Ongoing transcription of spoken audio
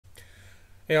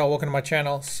Hey all, welcome to my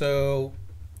channel. So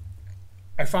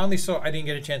I finally saw, I didn't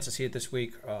get a chance to see it this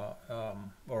week,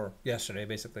 or yesterday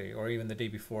basically, or even the day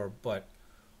before, but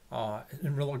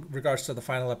in regards to the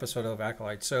final episode of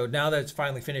Acolyte. So now that it's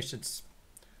finally finished, it's,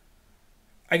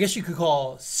 I guess you could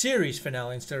call series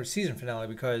finale instead of season finale,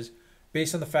 because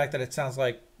based on the fact that it sounds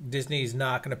like Disney's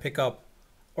not going to pick up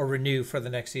or renew for the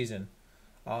next season.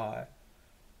 Uh,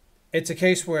 it's a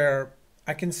case where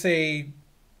I can say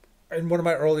in one of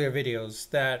my earlier videos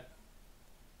that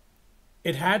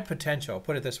it had potential.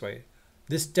 Put it this way,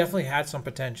 this definitely had some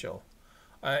potential.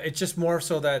 It's just more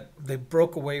so that they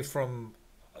broke away from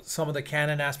some of the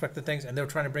canon aspect of things, and they were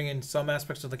trying to bring in some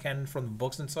aspects of the canon from the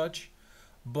books and such.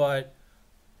 But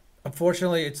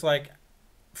unfortunately, it's like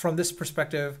from this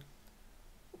perspective,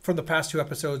 from the past two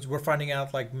episodes, we're finding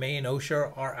out like May and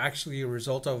Osha are actually a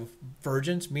result of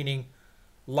virgins, meaning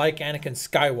like Anakin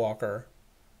Skywalker.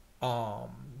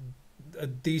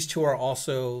 These two are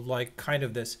also like kind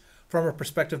of this from a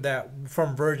perspective that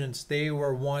from virgins they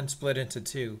were one split into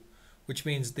two, which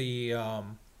means the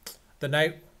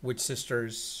Night Witch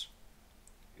sisters,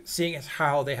 seeing as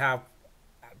how they have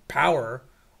power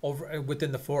over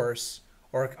within the Force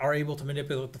or are able to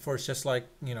manipulate the Force just like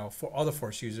for other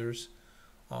Force users.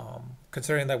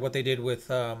 Considering that what they did with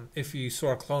if you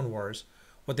saw Clone Wars,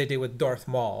 what they did with Darth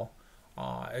Maul.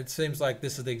 It seems like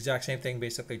this is the exact same thing,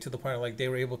 basically, to the point of like they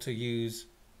were able to use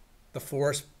the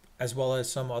Force as well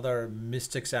as some other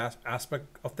mystics aspect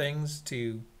of things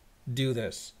to do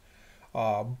this.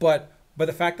 But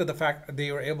the fact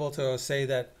they were able to say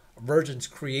that virgins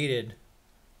created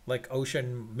like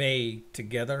Ocean May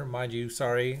together, mind you,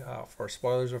 sorry for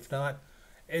spoilers if not.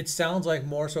 It sounds like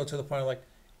more so to the point of like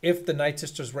if the Night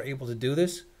Sisters were able to do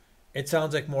this, it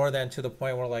sounds like more than to the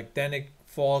point where like then it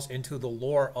falls into the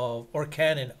lore of or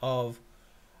canon of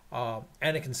Anakin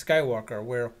Skywalker,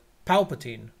 where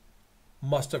Palpatine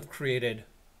must have created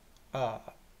Anakin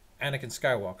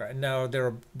Skywalker, and now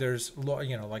there's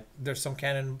like there's some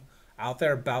canon out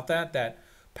there about that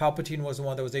Palpatine was the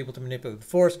one that was able to manipulate the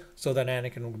Force, so that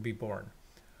Anakin would be born,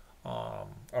 or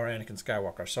Anakin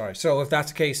Skywalker. Sorry. So if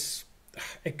that's the case,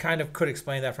 it kind of could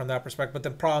explain that from that perspective. But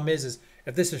the problem is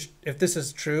if this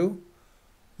is true,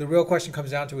 the real question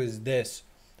comes down to is this: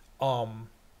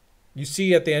 you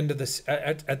see at the end of this,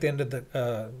 at the end of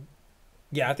the,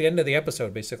 at the end of the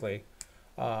episode, basically,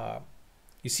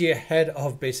 you see a head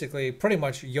of basically pretty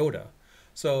much Yoda.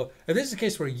 So if this is the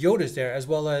case where Yoda's there, as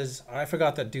well as I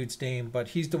forgot that dude's name, but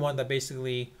he's the one that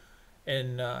basically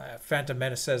in Phantom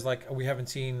Menace says like we haven't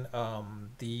seen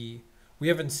we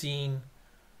haven't seen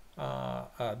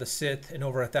the Sith in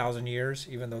over 1,000 years,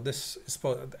 even though this is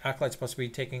Acolyte's supposed to be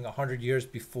taking 100 years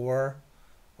before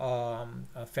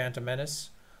Phantom Menace,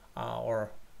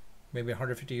 or maybe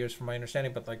 150 years from my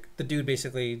understanding. But like the dude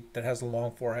basically that has a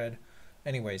long forehead,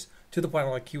 anyways, to the point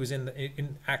where like he was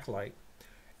in Acolyte,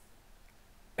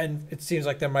 and it seems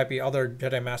like there might be other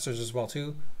Jedi Masters as well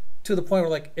too. To the point where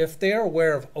like if they're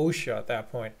aware of Osha at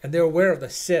that point and they're aware of the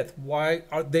Sith, why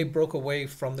are they broke away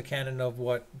from the canon of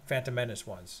what Phantom Menace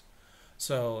was?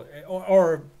 So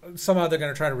or somehow they're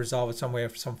going to try to resolve it some way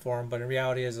or some form, but in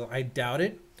reality is I doubt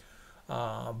it.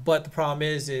 But the problem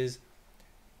is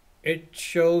it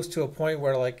shows to a point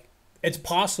where like it's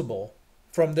possible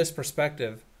from this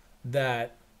perspective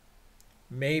that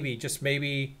maybe just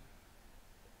maybe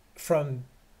from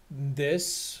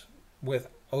this with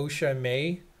Osha and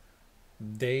May,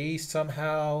 they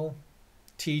somehow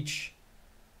teach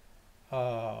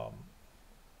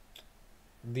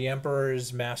the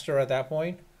Emperor's master at that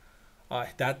point.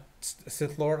 That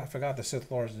Sith Lord, I forgot the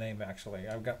Sith Lord's name actually.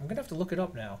 I'm gonna have to look it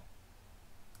up now.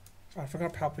 I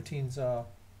forgot Palpatine's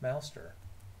master.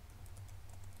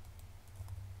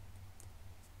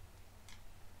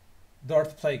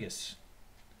 Darth Plagueis.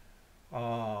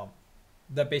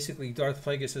 That basically Darth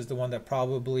Plagueis is the one that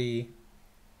probably,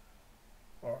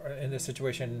 or in this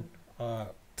situation,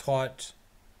 taught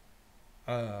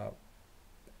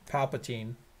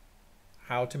Palpatine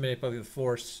how to manipulate the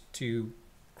Force to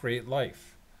create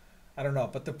life. I don't know,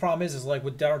 but the problem is like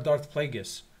with Darth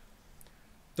Plagueis.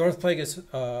 Darth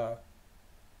Plagueis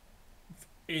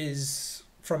is,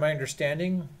 from my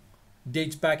understanding,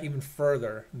 dates back even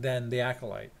further than the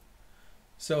Acolyte.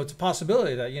 So it's a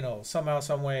possibility that somehow,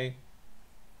 some way,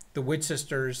 the Witch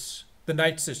Sisters, the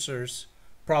Night Sisters,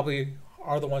 probably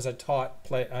are the ones that taught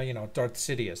Darth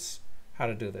Sidious how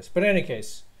to do this. But in any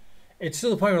case, it's to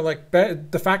the point where like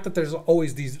the fact that there's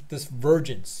always this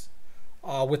vergence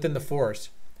within the Force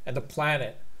and the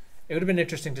planet. It would have been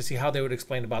interesting to see how they would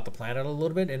explain about the planet a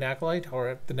little bit in Acolyte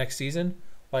or the next season,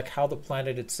 like how the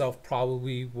planet itself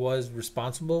probably was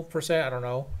responsible per se. I don't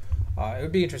know. It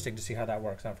would be interesting to see how that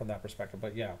works out from that perspective.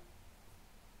 But yeah,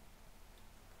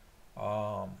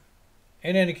 um,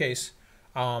 in any case,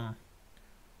 um,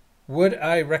 would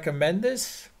I recommend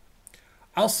this?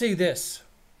 I'll say this: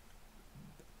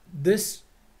 this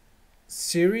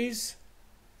series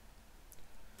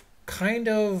kind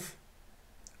of,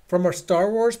 from a Star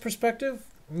Wars perspective,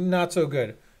 not so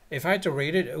good. If I had to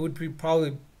rate it, it would be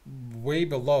probably way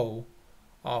below,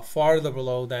 farther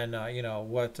below than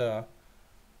what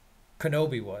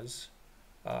Kenobi was,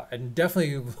 and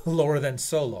definitely lower than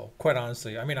Solo. Quite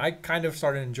honestly, I mean, I kind of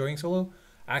started enjoying Solo.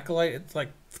 Acolyte, it's like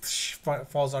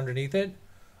falls underneath it,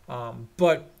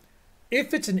 but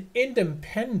if it's an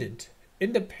independent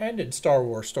Star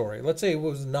Wars story, let's say it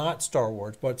was not Star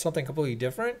Wars, but something completely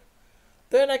different,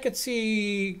 then I could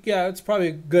see, yeah, it's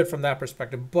probably good from that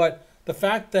perspective. But the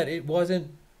fact that it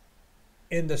wasn't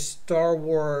in the Star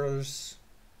Wars,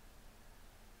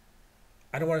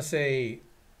 I don't want to say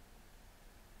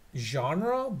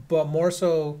genre, but more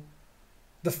so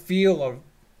the feel of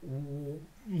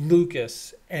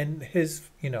Lucas and his,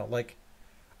 like,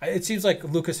 it seems like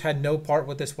Lucas had no part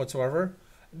with this whatsoever,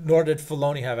 nor did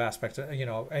Filoni have aspects,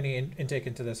 any intake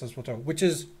into this as well, which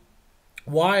is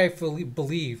why I fully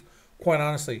believe, quite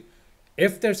honestly,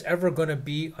 if there's ever going to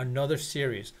be another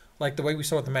series, like the way we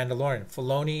saw with The Mandalorian,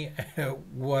 Filoni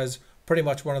was pretty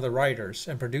much one of the writers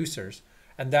and producers.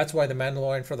 And that's why The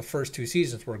Mandalorian for the first two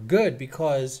seasons were good,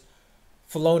 because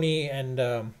Filoni and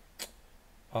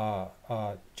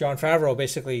John Favreau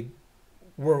basically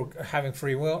were having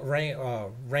free will,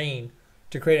 reign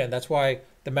to create it. And that's why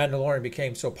The Mandalorian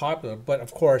became so popular. But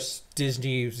of course,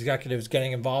 Disney executives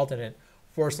getting involved in it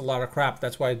forced a lot of crap.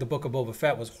 That's why the Book of Boba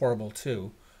Fett was horrible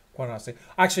too, quite honestly.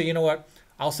 Actually, you know what?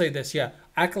 I'll say this, yeah.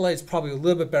 Acolyte is probably a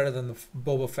little bit better than the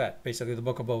Boba Fett, basically the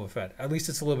Book of Boba Fett. At least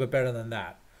it's a little bit better than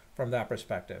that from that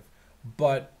perspective.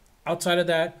 But outside of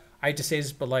that, I hate to say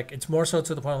this, but like, it's more so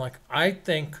to the point, like, I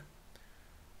think,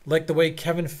 like the way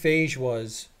Kevin Feige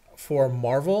was for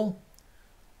Marvel,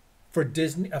 for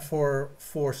Disney, for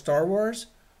Star Wars,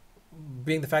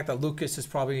 being the fact that Lucas is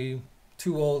probably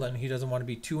too old and he doesn't want to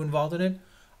be too involved in it.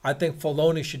 I think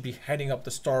Filoni should be heading up the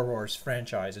Star Wars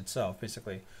franchise itself,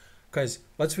 basically, because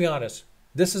let's be honest,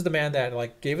 this is the man that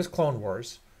like gave us Clone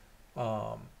Wars,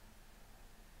 um,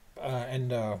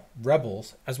 and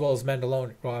Rebels, as well as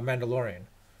Mandalorian.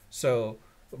 So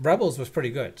Rebels was pretty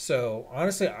good. So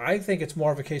honestly, I think it's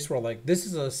more of a case where like this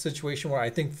is a situation where I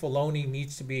think Filoni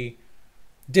needs to be,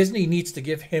 Disney needs to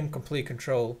give him complete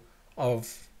control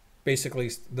of basically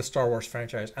the Star Wars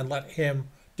franchise and let him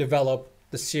develop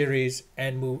the series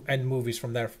and movies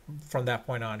from there, from that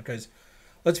point on. Because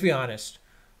let's be honest,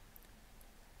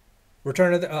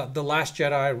 Return of the Last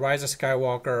Jedi, Rise of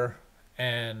Skywalker,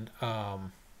 and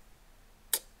oh,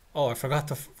 I forgot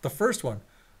the first one,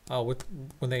 with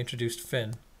when they introduced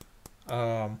Finn.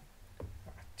 Um,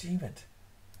 Damn it,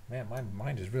 man, my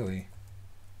mind is really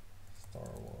Star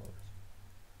Wars.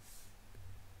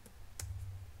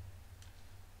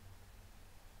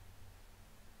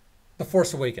 The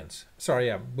Force Awakens. Sorry,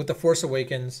 yeah, with The Force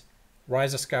Awakens,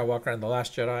 Rise of Skywalker, and The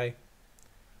Last Jedi.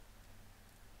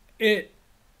 It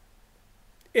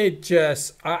it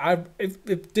just I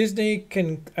if Disney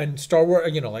can, and Star Wars,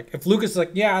 like if Lucas is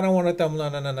like, yeah, I don't want them,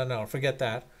 no, forget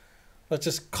that. Let's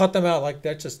just cut them out. Like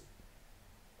that's just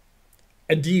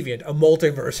a deviant, a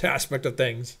multiverse aspect of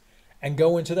things, and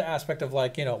go into the aspect of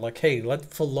like, like, hey, let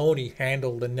Filoni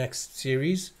handle the next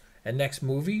series and next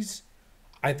movies.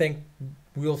 I think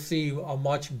we'll see a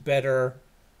much better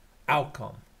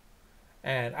outcome,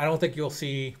 and I don't think you'll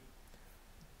see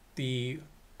the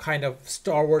kind of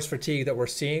Star Wars fatigue that we're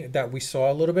seeing, that we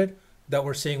saw a little bit, that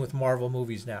we're seeing with Marvel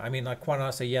movies now. I mean, like, quite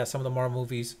honestly, yeah, some of the Marvel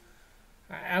movies,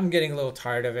 I'm getting a little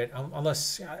tired of it.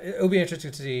 Unless it'll be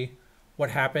interesting to see what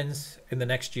happens in the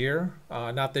next year,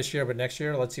 not this year, but next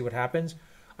year. Let's see what happens.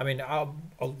 I mean,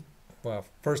 well,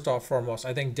 first off, foremost,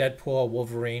 I think Deadpool,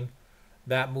 Wolverine,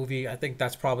 that movie, I think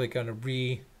that's probably going to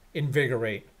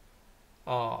reinvigorate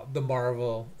the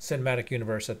Marvel Cinematic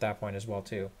Universe at that point as well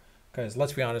too. Because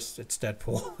let's be honest, it's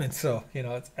Deadpool, and so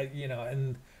it's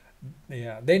and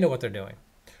yeah, they know what they're doing.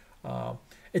 Uh,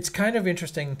 it's kind of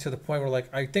interesting to the point where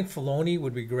like I think Filoni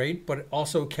would be great, but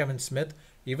also Kevin Smith,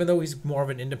 even though he's more of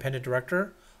an independent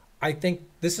director, I think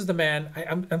this is the man.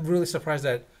 I'm really surprised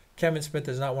that Kevin Smith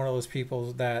is not one of those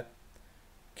people that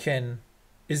can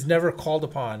is never called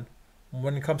upon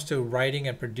when it comes to writing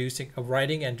and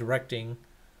directing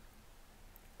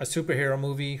a superhero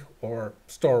movie or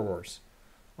Star Wars.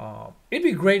 It'd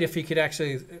be great if he could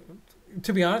actually,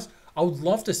 to be honest, I would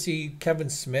love to see Kevin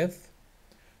Smith,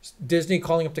 Disney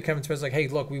calling up to Kevin Smith like, hey,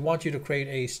 look, we want you to create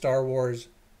a Star Wars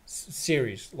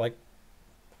series, like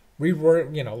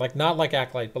reword, like not like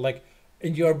Acolyte, but like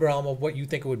in your realm of what you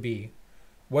think it would be,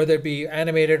 whether it be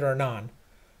animated or non.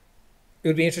 It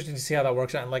would be interesting to see how that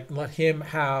works out and like let him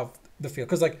have the feel,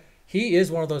 because like he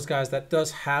is one of those guys that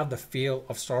does have the feel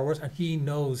of Star Wars, and he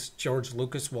knows George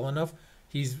Lucas well enough.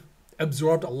 He's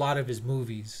absorbed a lot of his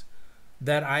movies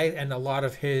and a lot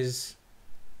of his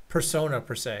persona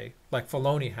per se, like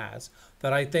Filoni has,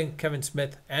 that I think Kevin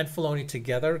Smith and Filoni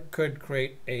together could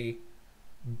create a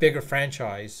bigger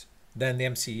franchise than the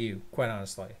MCU, quite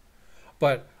honestly.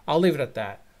 But I'll leave it at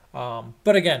that.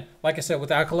 But again, like I said,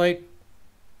 with Acolyte,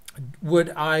 would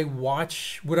I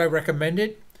recommend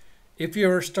it? If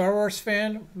you're a Star Wars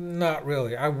fan, not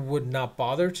really. I would not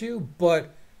bother to.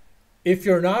 But if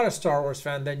you're not a Star Wars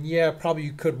fan, then yeah, probably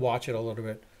you could watch it a little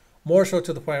bit. More so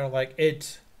to the point where like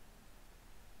it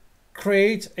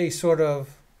creates a sort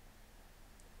of,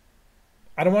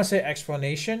 I don't want to say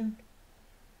explanation,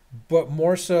 but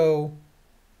more so,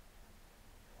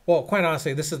 well, quite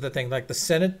honestly, this is the thing. Like the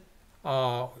Senate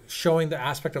showing the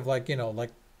aspect of like,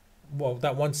 like, well,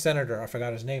 that one senator, I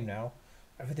forgot his name now.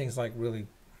 Everything's like really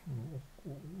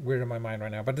weird in my mind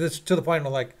right now. But this to the point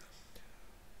where like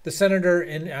the senator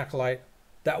in Acolyte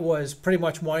that was pretty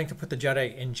much wanting to put the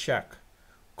Jedi in check,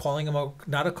 calling them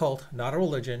not a cult, not a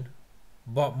religion,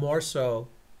 but more so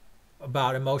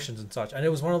about emotions and such. And it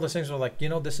was one of those things where like,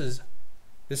 this is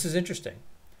interesting.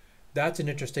 That's an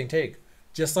interesting take.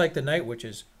 Just like the Night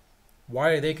Witches, why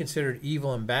are they considered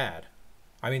evil and bad?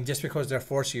 I mean, just because they're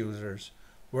Force users.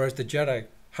 Whereas the Jedi,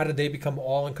 how did they become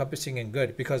all-encompassing and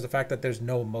good? Because the fact that there's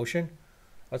no emotion.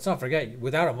 Let's not forget,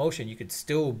 without emotion, you could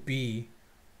still be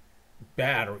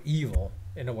bad or evil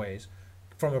in a ways.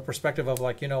 From a perspective of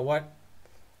like, you know what?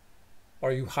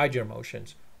 Or you hide your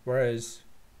emotions. Whereas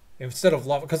instead of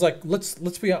love, because like let's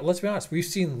be honest, we've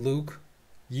seen Luke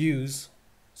use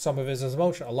some of his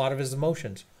emotion, a lot of his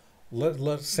emotions.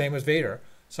 Same as Vader.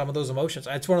 Some of those emotions.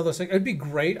 It's one of those things. It'd be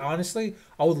great, honestly.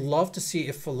 I would love to see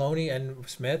if Filoni and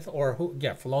Smith, or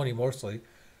Filoni mostly,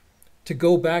 to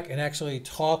go back and actually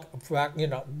talk back,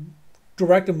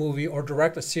 direct a movie or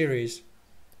direct a series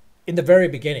in the very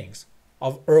beginnings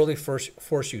of early first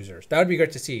Force users. That would be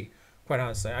great to see, quite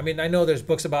honestly. I mean, I know there's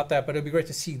books about that, but it'd be great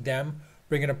to see them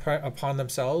bring it upon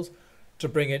themselves to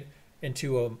bring it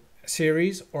into a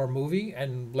series or movie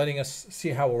and letting us see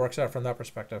how it works out from that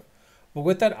perspective. But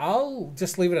with that, I'll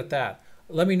just leave it at that.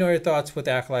 Let me know your thoughts with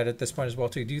Acolyte at this point as well,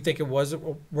 too. Do you think it was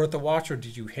worth a watch, or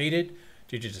did you hate it?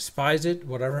 Did you despise it?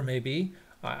 Whatever it may be.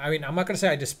 I mean, I'm not going to say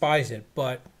I despise it,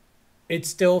 but it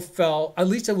still felt, at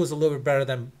least it was a little bit better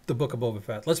than the Book of Boba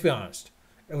Fett. Let's be honest.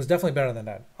 It was definitely better than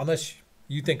that, unless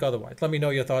you think otherwise. Let me know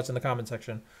your thoughts in the comment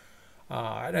section.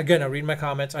 And again, I read my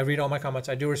comments. I read all my comments.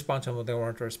 I do respond to them when they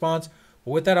warrant a response.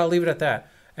 But with that, I'll leave it at that.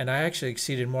 And I actually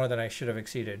exceeded more than I should have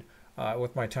exceeded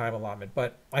with my time allotment.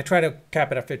 But I try to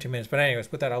cap it at 15 minutes. But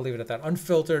anyways, with that, I'll leave it at that.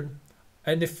 Unfiltered.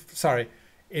 And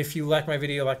if you like my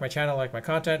video, like my channel, like my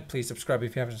content, please subscribe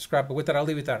if you haven't subscribed. But with that, I'll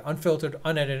leave it at that. Unfiltered,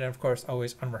 unedited, and of course,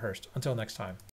 always unrehearsed. Until next time.